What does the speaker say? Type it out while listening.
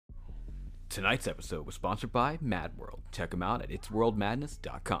Tonight's episode was sponsored by Mad World. Check them out at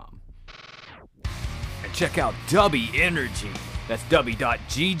itsworldmadness.com. And check out Dubby Energy. That's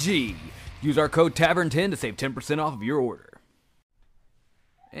dubby.gg. Use our code TAVERN10 to save 10% off of your order.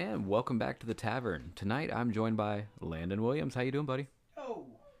 And welcome back to the Tavern. Tonight I'm joined by Landon Williams. How you doing, buddy? Oh,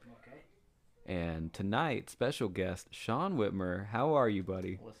 okay. And tonight, special guest Sean Whitmer. How are you,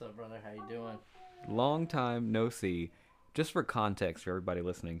 buddy? What's up, brother? How you doing? Long time no see. Just for context for everybody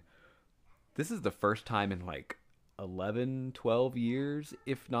listening, this is the first time in like 11, 12 years,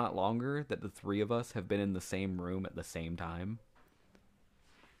 if not longer, that the three of us have been in the same room at the same time.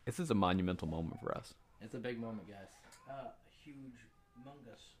 This is a monumental moment for us. It's a big moment, guys. A huge,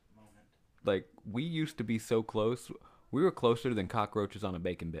 humongous moment. Like, we used to be so close. We were closer than cockroaches on a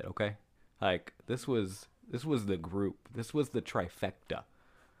bacon bit, okay? Like, this was the group. This was the trifecta.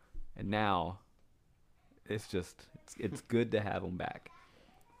 And now, it's it's good to have them back.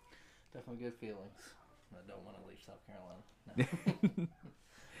 Definitely good feelings. I don't want to leave South Carolina. No.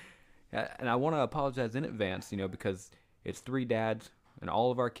 Yeah, and I want to apologize in advance, because it's three dads, and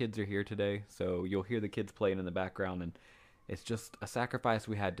all of our kids are here today, so you'll hear the kids playing in the background, and it's just a sacrifice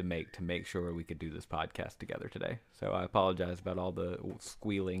we had to make sure we could do this podcast together today. So I apologize about all the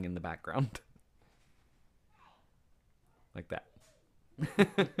squealing in the background. Like that.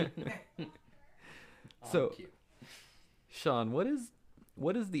 So, Cute. Sean, what is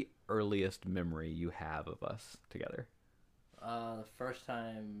the earliest memory you have of us together? The first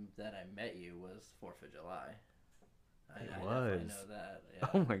time that I met you was 4th of July. I was. know that. Yeah.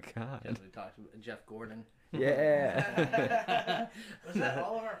 Oh my God. Yes, we talked to Jeff Gordon. Yeah. Was that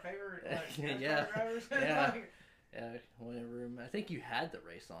all of our favorite NASCAR Yeah. drivers? Yeah. Yeah, whenever I think you had the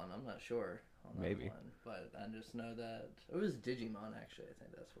race on. I'm not sure on that Maybe. one, but I just know that it was Digimon. Actually, I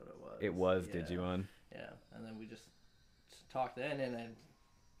think that's what it was. It was Yeah. Digimon. Yeah, and then we just talked then, and then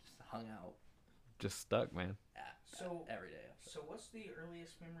just hung out. Just stuck, man. So- every day. So what's the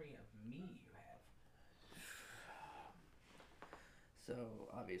earliest memory of me you have? So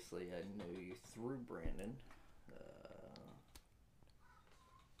obviously, I knew you through Brandon.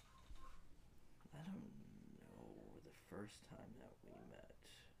 I don't know the first time that we met,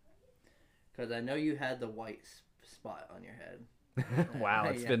 because I know you had the white spot on your head. Wow,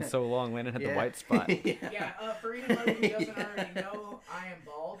 it's Yeah. been so long. Landon had the Yeah. white spot. Yeah, for anybody who doesn't already know, I am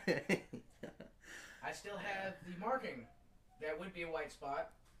bald. I still have the marking. That would be a white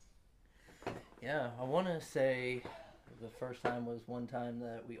spot. Yeah, I want to say the first time was one time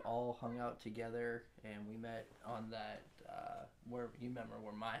that we all hung out together and we met on that where you remember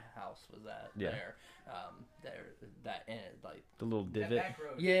where my house was at. Yeah. That end, like The little That divot. back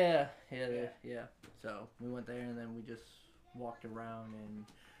road. yeah. Yeah. So we went there and then we just walked around and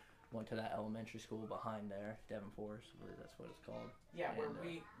went to that elementary school behind there, Devon Forest, where that's what it's called. Yeah, where And,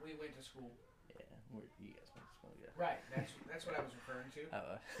 we went to school. Yeah, where you guys went to school. Yeah. Right, that's what I was referring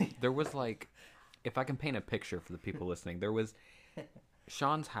to. There was like, if I can paint a picture for the people listening, there was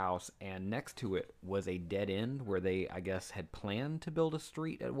Sean's house, and next to it was a dead end where they, I guess, had planned to build a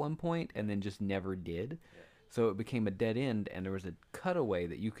street at one point and then just never did. Yeah. So it became a dead end, and there was a cutaway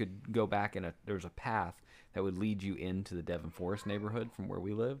that you could go back, and there was a path that would lead you into the Devon Forest neighborhood from where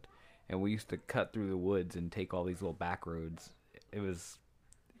we lived. And we used to cut through the woods and take all these little back roads. It was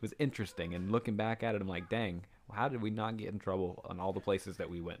interesting, and looking back at it, I'm like, dang, how did we not get in trouble on all the places that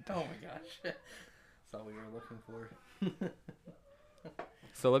we went? Oh my gosh, that's all we were looking for.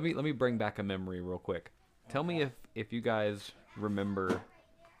 So let me bring back a memory real quick. Tell me if you guys remember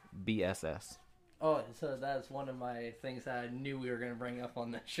BSS. Oh, so that's one of my things that I knew we were going to bring up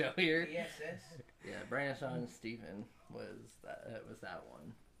on the show here. ESS. Yeah, Brandon, Sean, and Steven was that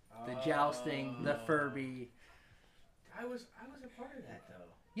one. The jousting, the Furby. I was a part of that though.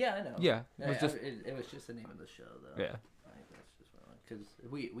 Yeah, I know. Yeah, it was just it was just the name of the show though. yeah. I think that's just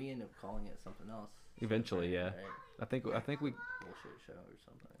because we ended up calling it something else. Eventually, yeah. Right? I think we Bullshit show or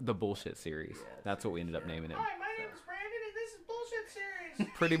something. the bullshit series. Yeah, That's what we ended up yeah. naming it. Hi, my name is Brandon, and this is Bullshit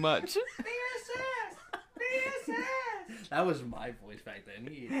Series. Pretty much. BSS. BSS. That was my voice back then.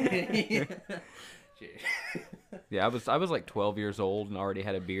 Shit. Yeah, I was like 12 years old and already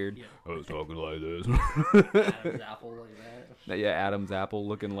had a beard. Yeah. I was talking like this. Adam's apple like that. Yeah, Adam's apple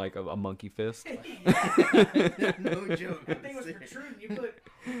looking like a monkey fist. No joke. That thing was protruding. You put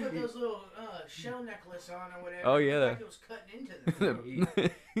those little shell necklace on or whatever. Oh, yeah. It looked like it was cutting into the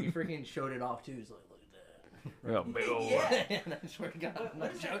throat. He freaking showed it off too. He's like, look at that. Yeah, big ol' Yeah. And I swear to God,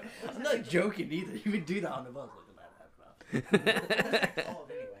 I'm not joking either. You would do that on the bus. Look at that. What was that called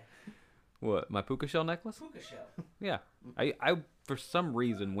anyway? What, my puka shell necklace? Puka shell. Yeah. I for some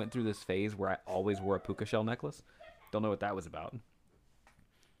reason went through this phase where I always wore a puka shell necklace. Don't know what that was about.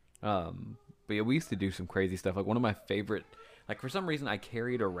 But yeah, we used to do some crazy stuff. Like one of my favorite, like for some reason, I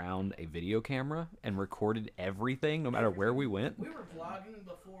carried around a video camera and recorded everything, no matter where we went. We were vlogging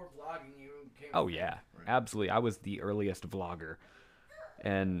before vlogging even came. Oh yeah, absolutely. I was the earliest vlogger,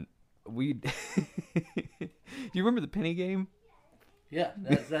 and we. Do you remember the penny game? Yeah,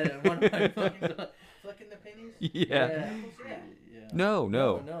 that's one of my Flicking the pennies. Yeah. Yeah. No.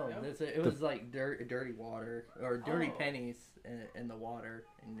 No. It was like dirty water or dirty pennies in the water,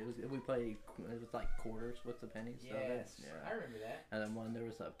 and we played. It was like quarters with the pennies. Yes, So I remember that. and then there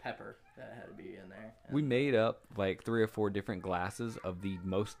was a pepper that had to be in there. We made up like 3 or 4 different glasses of the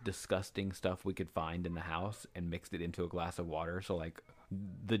most disgusting stuff we could find in the house and mixed it into a glass of water. So like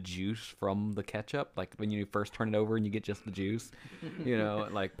the juice from the ketchup, like when you first turn it over and you get just the juice, you know,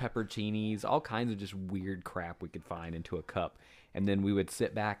 like pepperoncinis, all kinds of just weird crap we could find into a cup. And then we would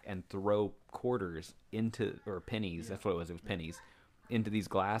sit back and throw quarters into, or pennies, that's what it was pennies, into these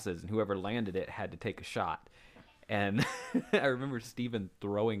glasses, and whoever landed it had to take a shot. And I remember Steven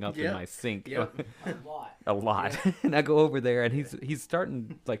throwing up in my sink A lot. And I go over there, and he's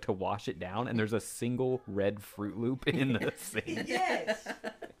starting like to wash it down, and there's a single red Fruit Loop in the sink. Yes.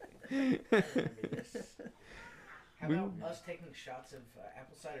 I remember this. How about us taking shots of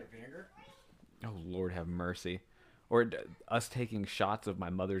apple cider vinegar? Oh Lord, have mercy. Or us taking shots of my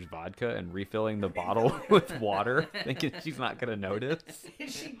mother's vodka and refilling the bottle with water, thinking she's not gonna notice.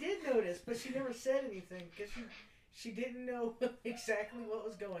 She did notice, but she never said anything because she didn't know exactly what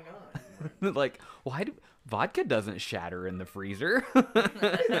was going on. Like, why do vodka doesn't shatter in the freezer?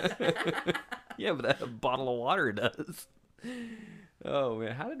 Yeah, but a bottle of water does. Oh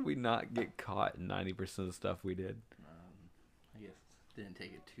man, how did we not get caught in 90% of the stuff we did? I guess didn't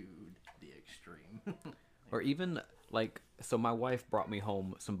take it to the extreme. Or even like, so my wife brought me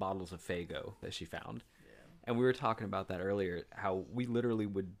home some bottles of Faygo that she found. Yeah. And we were talking about that earlier, how we literally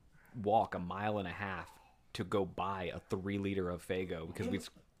would walk 1.5 miles to go buy a 3-liter of Faygo because we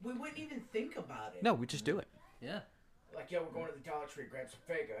wouldn't even think about it. No, we just do it. Yeah. Like, yeah, we're going to the Dollar Tree, grab some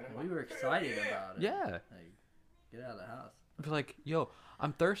Faygo. And We were excited about it. Yeah. Like, get out of the house. We're like, yo,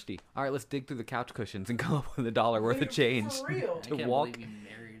 I'm thirsty. All right, let's dig through the couch cushions and come up with $1 worth of change For real. to I can't walk. believe you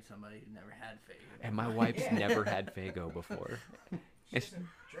married somebody who never had Faygo. And my wife's never had Faygo before. She doesn't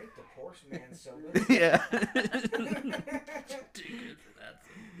drink the Porsche man soda. Yeah. Too good for that.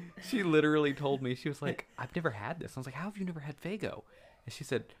 She literally told me, she was like, I've never had this. I was like, how have you never had Faygo? And she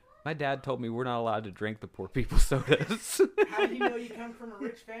said, my dad told me we're not allowed to drink the poor people's sodas. How do you know you come from a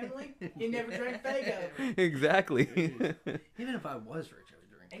rich family? You never drank Faygo. Exactly. Even if I was rich, I would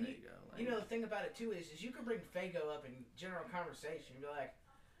drink And Faygo. you know, the thing about it, too, is you can bring Faygo up in general conversation. You'd be like,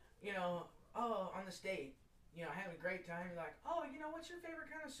 you know, oh, on the state, you know, having a great time. You're like, oh, you know, what's your favorite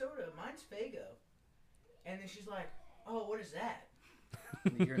kind of soda? Mine's Faygo. And then she's like, oh, what is that?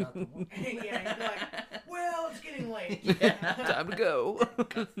 You're not the one. Yeah, you'd be like, well, it's getting late. Yeah. Time to go.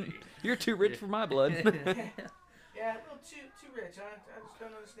 You're too rich for my blood. Yeah, a little too rich. I just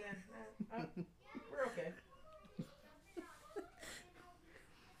don't understand. We're okay.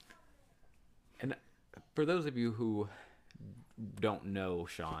 And for those of you who don't know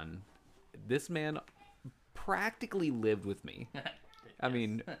Sean, this man practically lived with me. I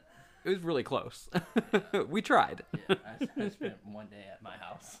mean, it was really close. We tried. Yeah, I spent one day at my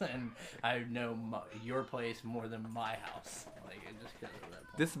house, and I know your place more than my house. Like, just because of that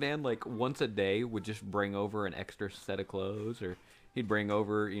point. This man, like, once a day would just bring over an extra set of clothes, or he'd bring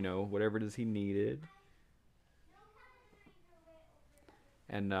over, you know, whatever it is he needed.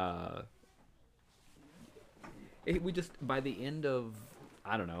 And, we just, by the end of,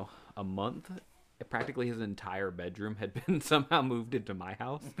 I don't know, a month, practically his entire bedroom had been somehow moved into my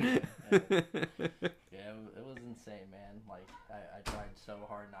house. Yeah, it was insane, man. Like, I tried so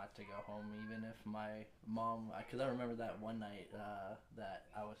hard not to go home, even if my mom, because I remember that one night that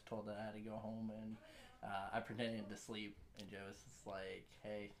I was told that I had to go home, and I pretended to sleep, and Joe was just like,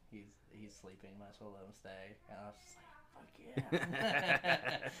 hey, he's sleeping, might as well let him stay. And I was just like, fuck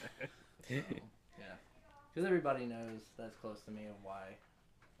yeah. So, yeah. Because everybody knows that's close to me of why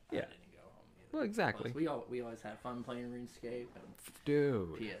I didn't go home either. Well, exactly. Plus, we always had fun playing RuneScape and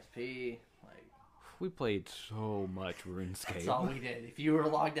Dude, PSP. Like, we played so much RuneScape. that's all we did. If you were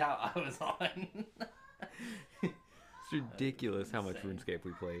logged out, I was on. It's ridiculous how much insane. RuneScape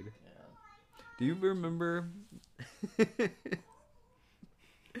we played. Yeah. Do you remember? Do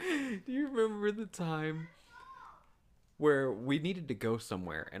you remember the time where we needed to go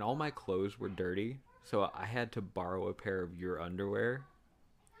somewhere and all my clothes were dirty, so I had to borrow a pair of your underwear?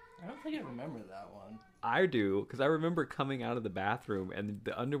 I don't think I remember that one. I do, because I remember coming out of the bathroom and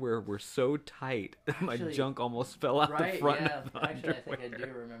the underwear were so tight that my Actually, junk almost fell out the front yeah. of the Actually, underwear. I think I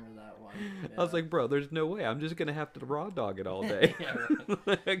do remember that one. I was like, bro, there's no way. I'm just going to have to raw dog it all day. Yeah,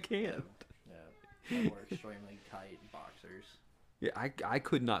 I can't. yeah. They were extremely tight boxers. Yeah, I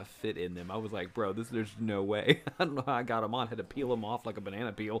could not fit in them. I was like, bro, there's no way. I don't know how I got them on. I had to peel them off like a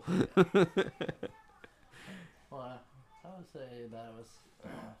banana peel. Well, I would say that was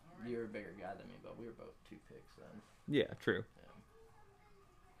you were a bigger guy than me, but we were both 2'6" then. Yeah, true.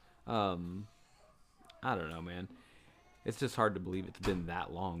 Yeah. I don't know, man. It's just hard to believe it's been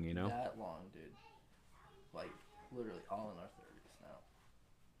that long, you know? That long, dude. Like literally all in our 30s now.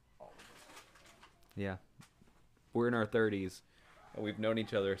 All of us. Yeah. We're in our 30s, and we've known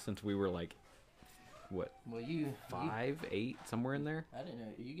each other since we were like, what, Well, you 5, 8, somewhere in there? I didn't know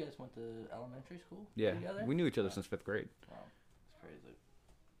you guys went to elementary school Yeah, together. we knew each other Wow. since 5th grade. Wow, it's crazy.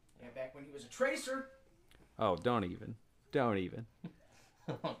 Yeah, back when he was a tracer. Oh, don't even.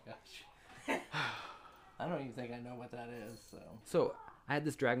 Oh gosh. I don't even think I know what that is. So. So, I had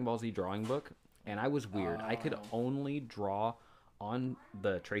this Dragon Ball Z drawing book, and I was weird. I could Oh. only draw on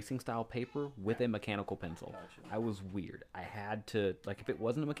the tracing style paper with a mechanical pencil. Gotcha. I was weird. I had to, like, if it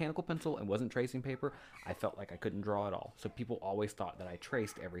wasn't a mechanical pencil and wasn't tracing paper, I felt like I couldn't draw at all. So people always thought that I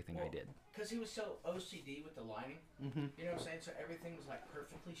traced everything I did. Because he was so OCD with the lining. Mm-hmm. You know what I'm saying? So everything was like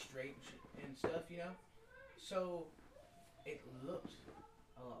perfectly straight and stuff, you know? So it looked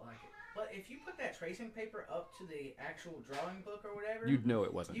a lot like it. But if you put that tracing paper up to the actual drawing book or whatever, You'd know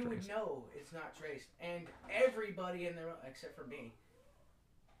it wasn't you traced. would know it's not traced. And everybody in the room, except for me,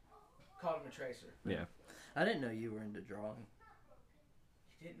 called him a tracer. Yeah. I didn't know you were into drawing.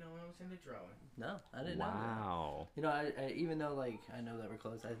 You didn't know I was into drawing. No, I didn't know that. Wow. You know, I even though like I know that we're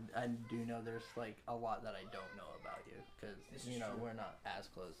close, I do know there's like a lot that I don't know about you because This you is know true. we're not as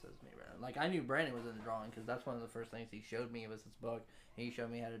close as me, Brandon. Like I knew Brandon was into drawing because that's one of the first things he showed me was this book, and he showed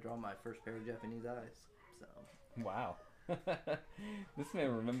me how to draw my first pair of Japanese eyes. So Wow. This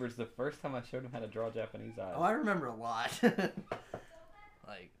man remembers the first time I showed him how to draw Japanese eyes. I remember a lot.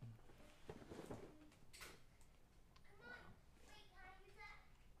 Like.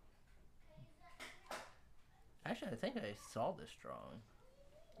 Actually, I think I saw this drawing.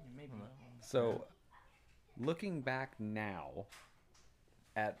 Maybe. So, looking back now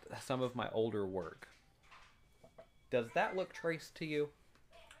at some of my older work, does that look traced to you?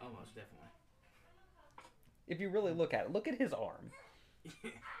 Almost definitely. If you really look at it, look at his arm.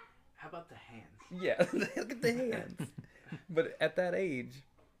 How about the hands? Yeah, look at the hands. But at that age,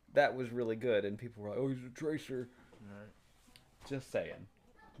 that was really good, and people were like, "Oh, he's a tracer." Just saying,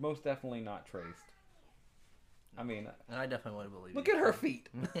 most definitely not traced. I mean, And I definitely would have believed look you. at her feet.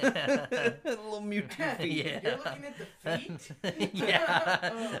 Little Mewtwo feet. Yeah. You're looking at the feet?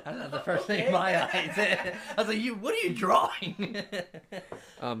 Yeah. That's the first thing Okay. my eyes did. I was like, what are you drawing?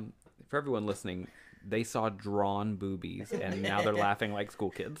 For everyone listening, they saw drawn boobies, and now they're laughing like school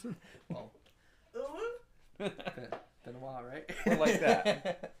kids. Well, Ooh, been a while, right? Or like that.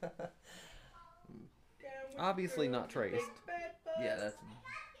 down with Obviously the not girl with the traced. big bad butt. Yeah, that's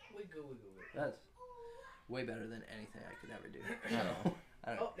Wiggle, wiggle, wiggle. that's way better than anything I could ever do. I don't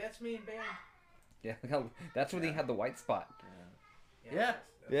know. Oh, that's me in band. Yeah, look how, that's when he had the white spot. Yeah. that's-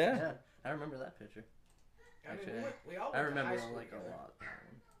 Yeah. Yeah, I remember that picture. I mean, Actually, we all I went to remember high it school like a together. lot.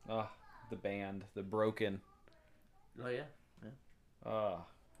 Oh, the band, the Broken. Oh yeah, Oh,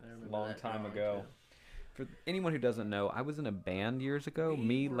 I remember long that time drawing, ago. too. For anyone who doesn't know, I was in a band years ago.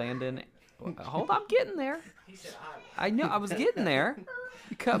 Me, Landon. Hold on, I'm getting there. He said, I was. I know, I was getting there.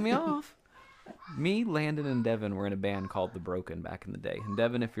 You cut me off. Me, Landon, and Devin were in a band called The Broken back in the day. And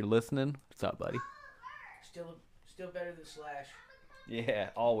Devin, if you're listening, what's up, buddy? Still better than Slash. Yeah,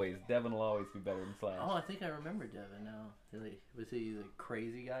 always. Devin will always be better than Slash. Oh, I think I remember Devin now. Was he the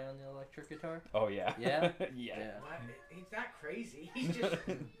crazy guy on the electric guitar? Oh, yeah. Yeah? Yeah. What? He's not crazy. He's just.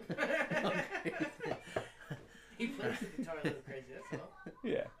 He plays the guitar a little crazy. That's all.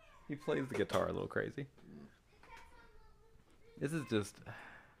 Yeah. He plays the guitar a little crazy. This is just...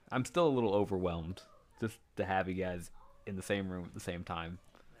 I'm still a little overwhelmed just to have you guys in the same room at the same time.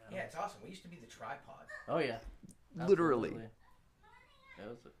 Yeah, it's awesome. We used to be the tripod. Oh yeah. Literally. Absolutely. That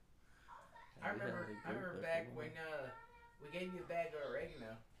was I remember back when we gave you a bag of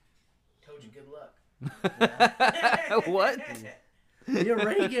oregano. Told you good luck. What? the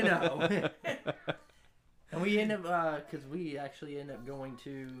oregano. And we end up, because we actually end up going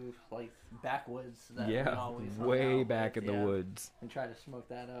to like backwoods that we Yeah, always hung way out back with, in the yeah, woods. and try to smoke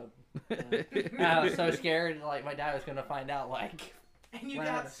that up. I was so scared, like my dad was gonna find out. Like, And you What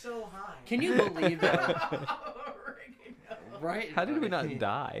got happened? so high. can you believe that? Oregano. Right? How did we not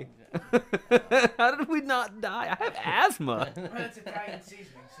die? How did we not die? I have asthma. Well, that's Italian seasoning,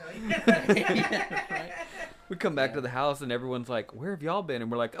 so Yeah, right. We come back to the house and everyone's like, "Where have y'all been?"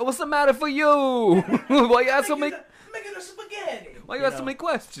 And we're like, "Oh, what's the matter for you? Why you ask so many? making the spaghetti. Why you You ask so know. many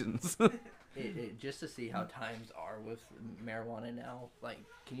questions?" Just to see how times are with marijuana now. Like,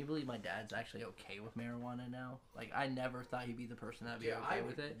 can you believe my dad's actually okay with marijuana now? Like, I never thought he'd be the person that'd be Yeah, okay I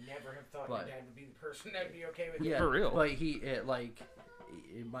with would it. never have thought But- your dad would be the person that'd be okay with Yeah, it. For real. But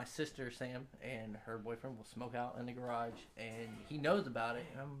my sister Sam and her boyfriend will smoke out in the garage, and he knows about it.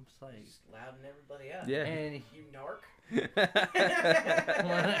 And I'm just like, Just louding everybody out. Yeah. and You narc.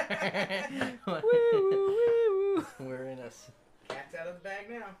 we're in a. Cat's out of the bag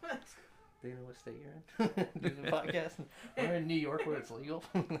now. Do you know what state you're in? Do the podcast. We're in New York where it's legal.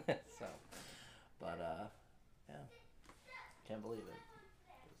 So, but yeah, can't believe it.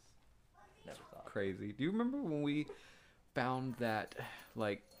 Just never thought. Crazy. Do you remember when we found that,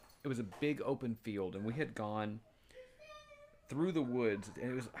 like, it was a big open field and we had gone through the woods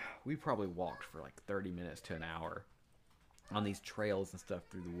and we probably walked for like 30 minutes to an hour on these trails and stuff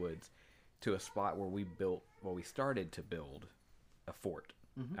through the woods to a spot where we started to build a fort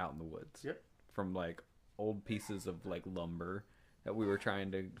out in the woods. Yep. From like old pieces of like lumber that we were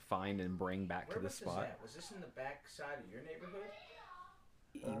trying to find and bring back Where to the was this spot. at? Was this in the back side of your neighborhood?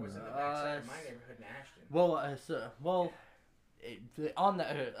 Or was it in the back side of my neighborhood in Ashton? On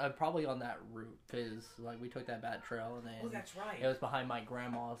that probably on that route because like we took that bad trail and then Oh, that's right. it was behind my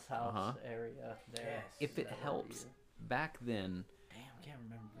grandma's house Uh-huh. area there. Yes. If it That helps, area. back then Damn, I can't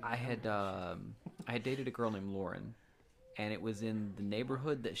remember. I had dated a girl named Lauren, and it was in the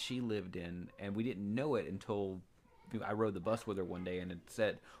neighborhood that she lived in, and we didn't know it until I rode the bus with her one day, and it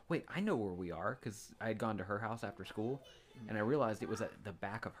said, "Wait, I know where we are," because I had gone to her house after school, and I realized it was at the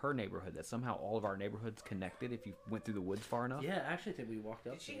back of her neighborhood. That somehow all of our neighborhoods connected if you went through the woods far enough. Yeah, actually, I think we walked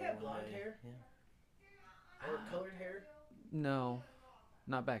up. Did she there have one blonde day. hair? Yeah. Or colored hair? No,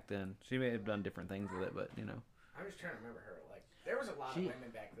 not back then. She may have done different things with it, but you know. I'm just trying to remember her. Like, there was a lot She- of women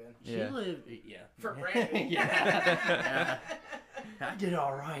back then. She Yeah. lived. Yeah. For Brandon. Yeah. I did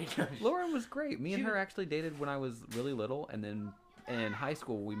all right. Lauren was great. Me and She her was- actually dated when I was really little, and then in high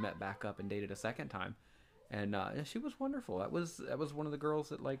school we met back up and dated a second time, and she was wonderful. That was one of the girls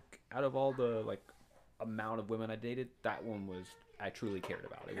that, like, out of all the like amount of women I dated, that one was I truly cared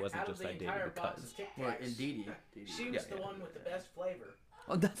about. It wasn't Out of just the I dated entire box because. of Tic Well, Tacs, and Dee Dee. she was the one with the best flavor.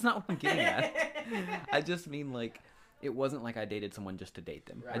 Oh, that's not what I'm getting at. I just mean like it wasn't like I dated someone just to date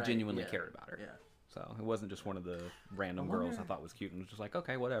them. I Right, genuinely yeah. cared about her. Yeah. So it wasn't just one of the random I wonder- girls I thought was cute and was just like,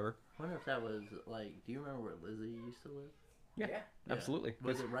 okay, whatever. I wonder if that was like. Do you remember where Lizzie used to live? Yeah, Yeah. absolutely.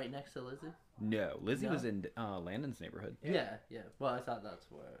 Was it right next to Lizzie? No, Lizzie No? was in Landon's neighborhood. Yeah. Well, I thought that's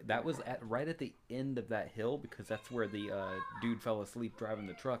where. That was right at the end of that hill because that's where the dude fell asleep driving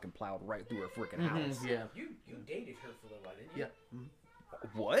the truck and plowed right through her freaking house. Yeah. You dated her for a little while, didn't you? Yeah. Mhm.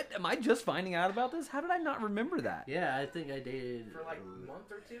 What? Am I just finding out about this? How did I not remember that? Yeah, I think I dated For like a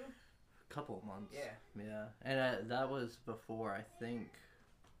month or two? couple of months. Yeah. Yeah, and that was before I think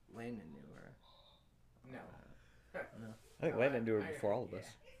Landon knew her. No. I think Landon knew her I- before all of us.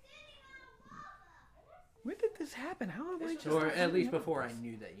 yeah. When did this happen? How am I This just was- Or not at least finding out before I this?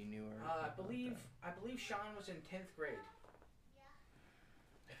 knew that you knew her. I believe Sean was in 10th grade.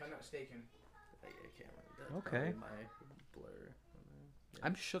 If I'm not mistaken. I can't remember. That's Okay. probably my blur.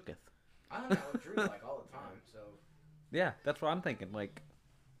 I'm shooketh. I hung out with Drew like all the time, so Yeah, that's what I'm thinking. Like,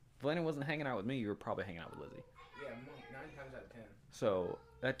 if Landon wasn't hanging out with me, you were probably hanging out with Lizzie. yeah, 9 times out of 10. So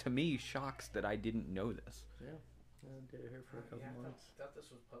that to me shocks that I didn't know this. Yeah, I dated her for a couple Yeah, I months. thought this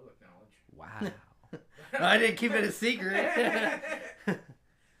was public knowledge. Wow. I didn't keep it a secret.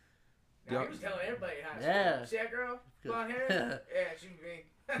 Now, he was telling everybody how to Yeah. see that girl? Blonde hair? Yeah, she was me.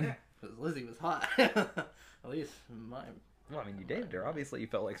 Because Lizzie was hot. At least mine. Well, I mean, you dated her. Obviously, you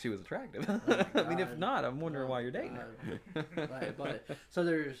felt like she was attractive. my I mean, if God. not, I'm wondering why you're dating her. but so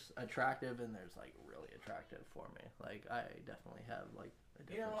there's attractive and there's like really attractive for me. Like I definitely have like a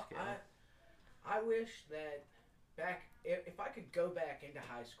different You know, scale. I wish that if I could go back into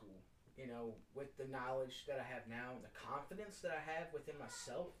high school, you know, with the knowledge that I have now and the confidence that I have within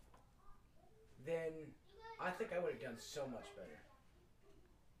myself, then I think I would have done so much better.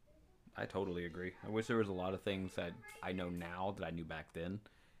 I totally agree. I wish there was a lot of things that I know now that I knew back then.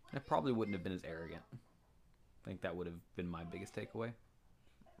 And I probably wouldn't have been as arrogant. I think that would have been my biggest takeaway.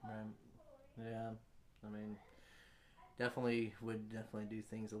 Right. Yeah. I mean, definitely would do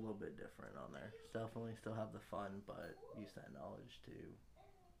things a little bit different on there. Definitely still have the fun, but use that knowledge to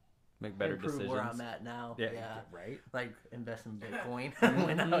Make better improve decisions. where I'm at now. Yeah, Yeah. right. Like invest in Bitcoin.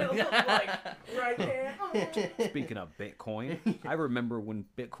 Like, right there. Speaking of Bitcoin, I remember when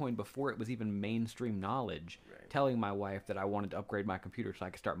Bitcoin, before it was even mainstream knowledge, Right. telling my wife that I wanted to upgrade my computer so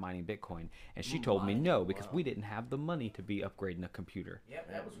I could start mining Bitcoin. And she told me no, because we didn't have the money to be upgrading a computer. Yep,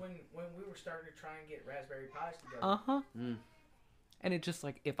 that was when we were starting to try and get Raspberry Pis together. Uh-huh. And it's just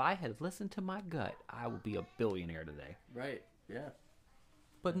like, if I had listened to my gut, I would be a billionaire today. Right. Yeah.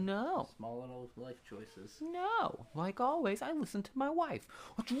 But no. Small little life choices. No. Like always, I listen to my wife.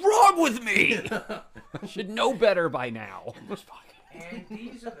 What's wrong with me? I should know better by now. And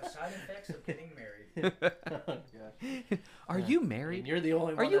these are the side effects of getting married. Yeah. Are you And married? you're the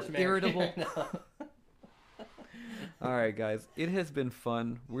only Are one you that's married. irritable? No. All right, guys. It has been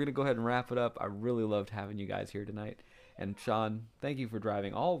fun. We're going to go ahead and wrap it up. I really loved having you guys here tonight. And Sean, thank you for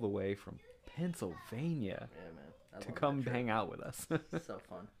driving all the way from Pennsylvania Yeah, man. I to love come that trip. hang out with us. So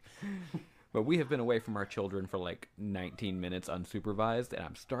fun. But we have been away from our children for like 19 minutes unsupervised, and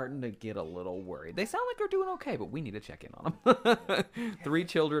I'm starting to get a little worried. They sound like they're doing okay, but we need to check in on them. 3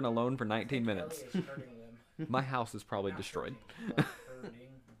 children alone for 19 minutes. Ellie is hurting them. My house is probably Not destroyed. hurting,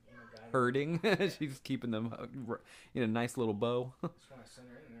 but hurting. Hurting. She's keeping them in a nice little bow. Just want to send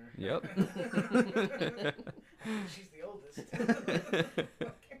her in there. Yep. She's the oldest.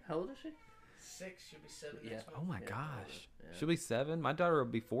 How old is she? 6, she'll be 7 Yeah. next month. Oh my Yeah, gosh. yeah. She'll be 7. My daughter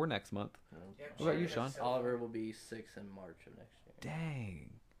will be 4 next month. Yep, What about you, she's Sean? 7. Oliver will be 6 in March of next year. Dang.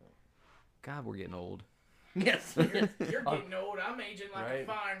 God, we're getting old. Yes. You're getting old. I'm aging like Right. a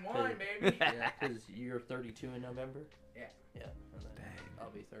fine wine, baby. Yeah, because you're 32 in November. Yeah. Yeah. And then Dang. I'll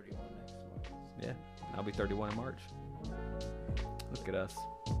be 31 next month. Yeah. I'll be 31 in March. Look at us.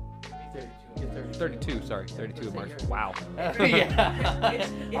 You're 32, sorry. 32 in March. Wow. Yeah. It's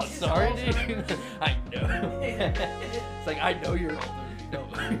I'm just sorry, Alzheimer's. dude. I know. It's like, I know you're older. You know.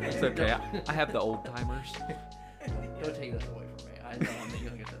 It's okay. I have the old timers. Don't take this away from me. I know I'm the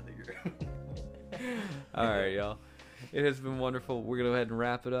youngest of the group. All right, y'all. It has been wonderful. We're going to go ahead and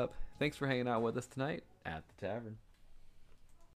wrap it up. Thanks for hanging out with us tonight at the tavern.